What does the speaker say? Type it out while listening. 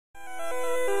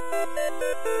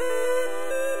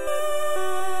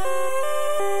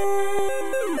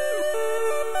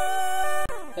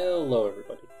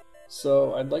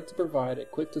So I'd like to provide a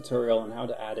quick tutorial on how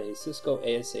to add a Cisco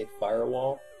ASA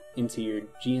firewall into your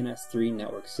GNS3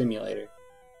 network simulator.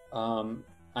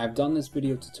 I've done this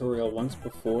video tutorial once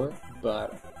before,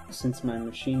 but since my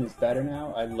machine is better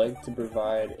now, I'd like to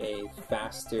provide a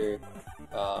faster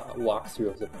walkthrough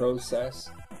of the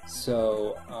process.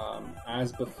 So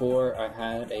as before, I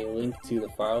had a link to the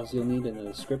files you'll need in the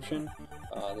description.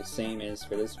 The same is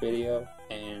for this video,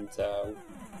 and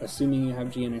assuming you have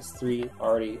GNS3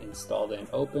 already installed and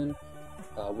open,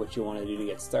 what you want to do to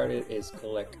get started is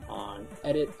click on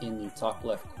Edit in the top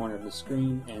left corner of the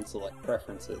screen and select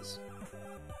Preferences.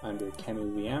 Under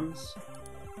QEMU VMs,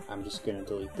 I'm just going to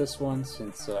delete this one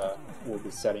since we'll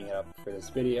be setting it up for this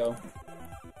video.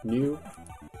 New,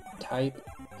 type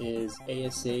is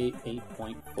ASA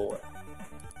 8.4,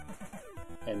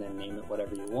 and then name it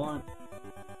whatever you want.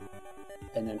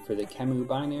 And then for the QEMU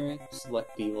binary,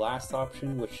 select the last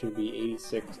option, which should be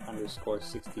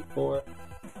 86_64.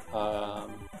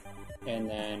 And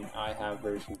then I have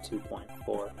version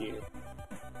 2.4 here.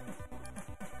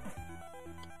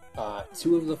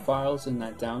 Two of the files in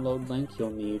that download link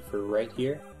you'll need for right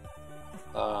here.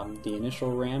 The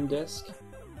initial RAM disk,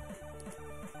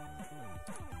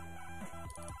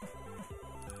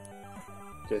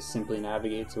 just simply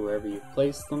navigate to wherever you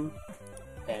placed them.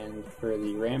 And for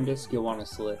the RAM disk, you'll want to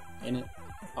select init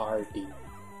RD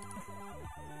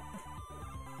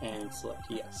and select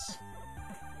yes.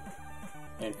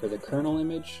 And for the kernel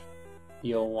image,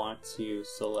 you'll want to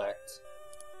select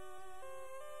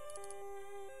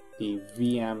the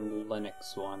VM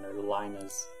Linux one, or the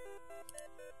Linux,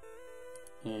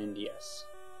 and yes.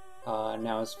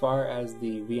 Now as far as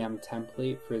the VM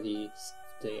template for the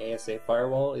ASA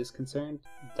firewall is concerned,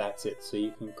 that's it, so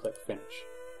you can click finish.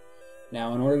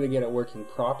 Now in order to get it working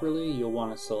properly, you'll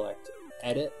want to select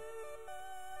Edit,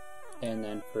 and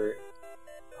then for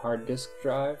hard disk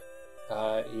drive,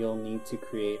 you'll need to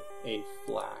create a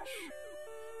flash.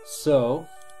 So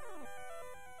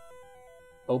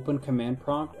open command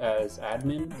prompt as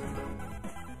admin,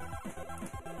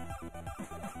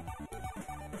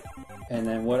 and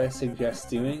then what I suggest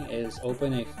doing is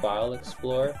open a file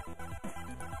explorer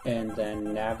and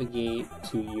then navigate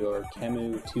to your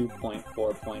QEMU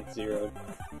 2.4.0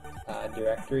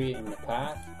 directory in the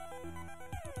path,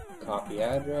 copy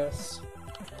address,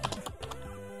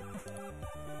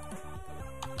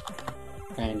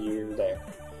 and you're there.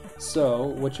 So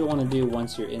what you'll want to do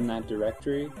once you're in that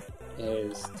directory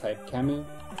is type QEMU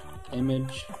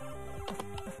image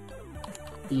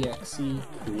exe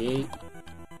create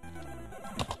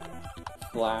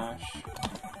flash,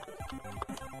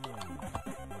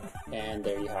 and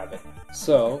there you have it.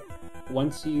 So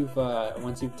once you've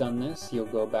done this, you'll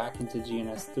go back into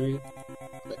GNS3,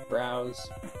 click browse,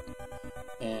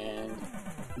 and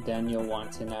then you'll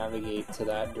want to navigate to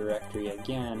that directory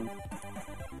again.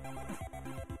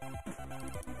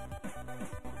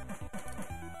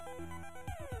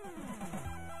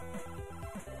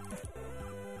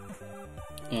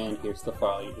 And here's the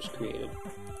file you just created.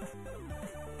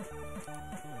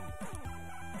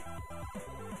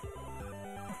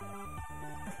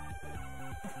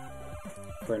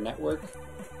 For network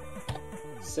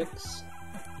 6,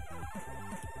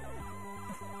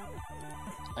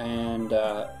 and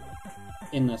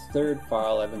in the third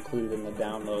file I've included in the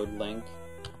download link,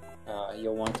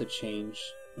 you'll want to change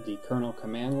the kernel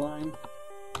command line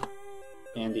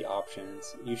and the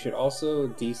options. You should also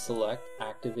deselect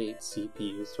activate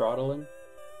CPU throttling,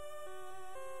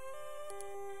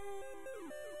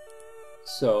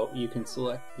 so you can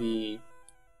select the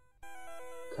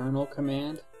kernel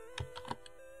command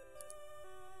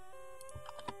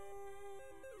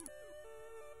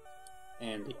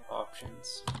and the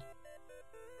options.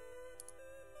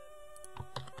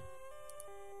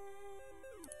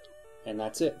 And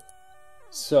that's it.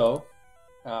 So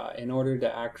in order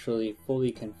to actually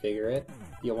fully configure it,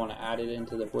 you'll want to add it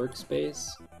into the workspace,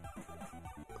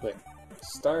 click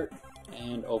start,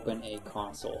 and open a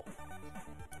console.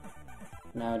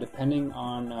 Now depending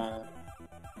on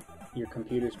your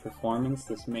computer's performance,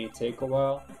 this may take a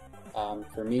while.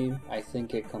 For me, I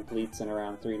think it completes in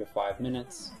around 3 to 5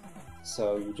 minutes.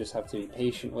 So you just have to be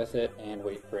patient with it and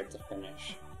wait for it to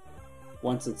finish.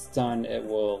 Once it's done, it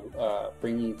will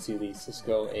bring you to the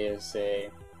Cisco ASA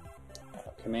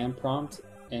command prompt,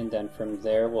 and then from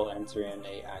there we'll enter in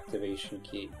a activation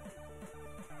key.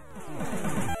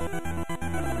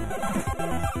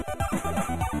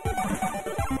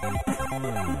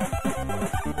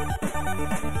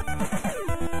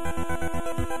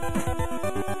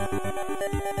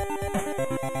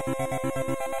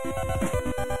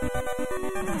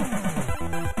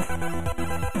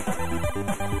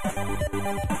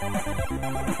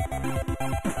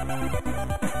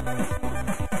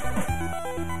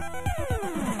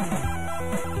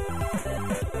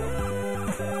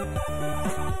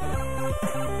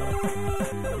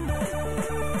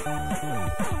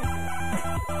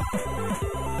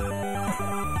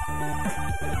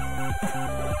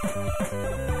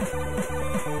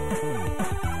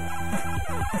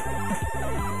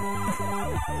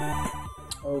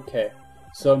 Okay,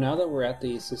 so now that we're at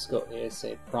the Cisco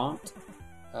ASA prompt,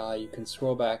 you can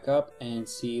scroll back up and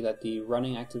see that the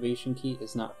running activation key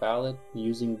is not valid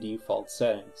using default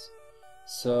settings.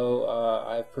 So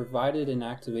I've provided an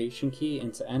activation key,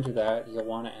 and to enter that you'll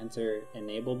want to enter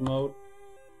enabled mode,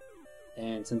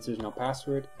 and since there's no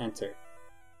password, enter.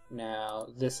 Now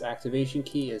this activation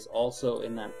key is also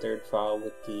in that third file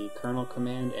with the kernel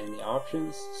command and the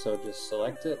options, so just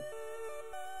select it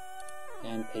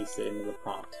and paste it into the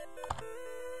prompt.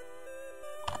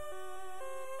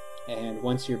 And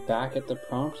once you're back at the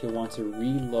prompt, you'll want to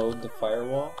reload the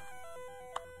firewall.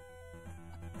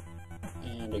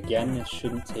 And again, this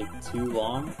shouldn't take too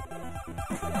long.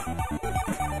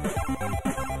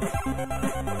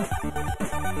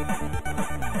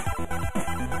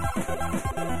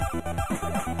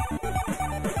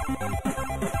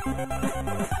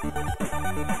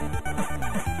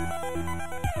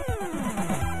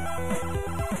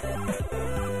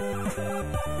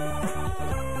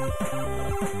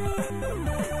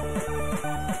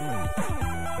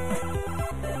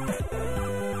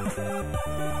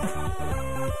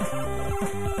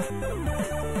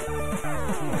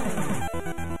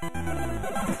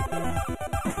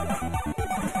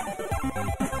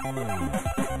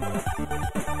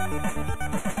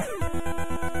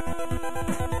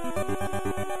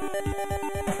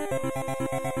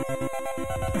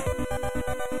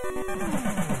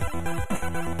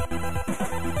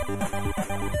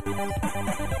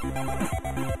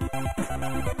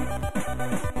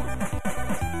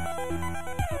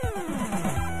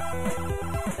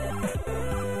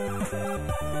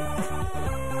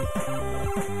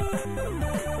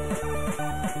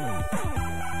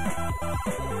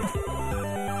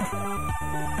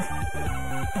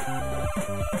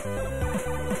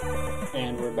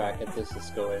 And we're back at the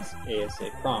Cisco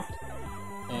ASA prompt,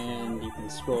 and you can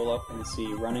scroll up and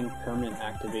see running permanent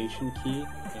activation key,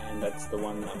 and that's the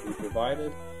one that we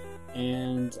provided.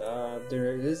 And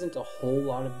there isn't a whole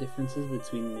lot of differences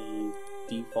between the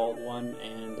default one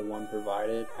and the one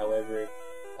provided. However,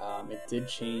 it did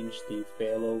change the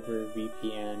failover,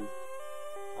 VPN,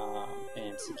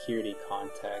 and security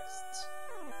contexts.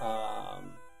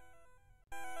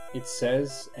 It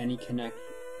says AnyConnect.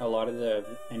 A lot of the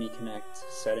AnyConnect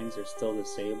settings are still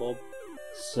disabled,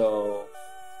 so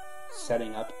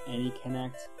setting up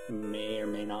AnyConnect may or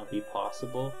may not be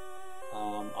possible.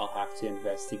 I'll have to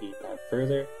investigate that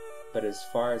further, but as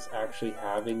far as actually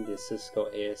having the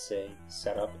Cisco ASA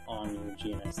set up on your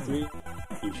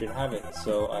GNS3, you should have it.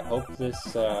 So I hope this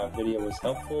video was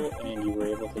helpful and you were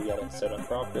able to get it set up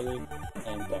properly,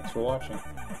 and thanks for watching.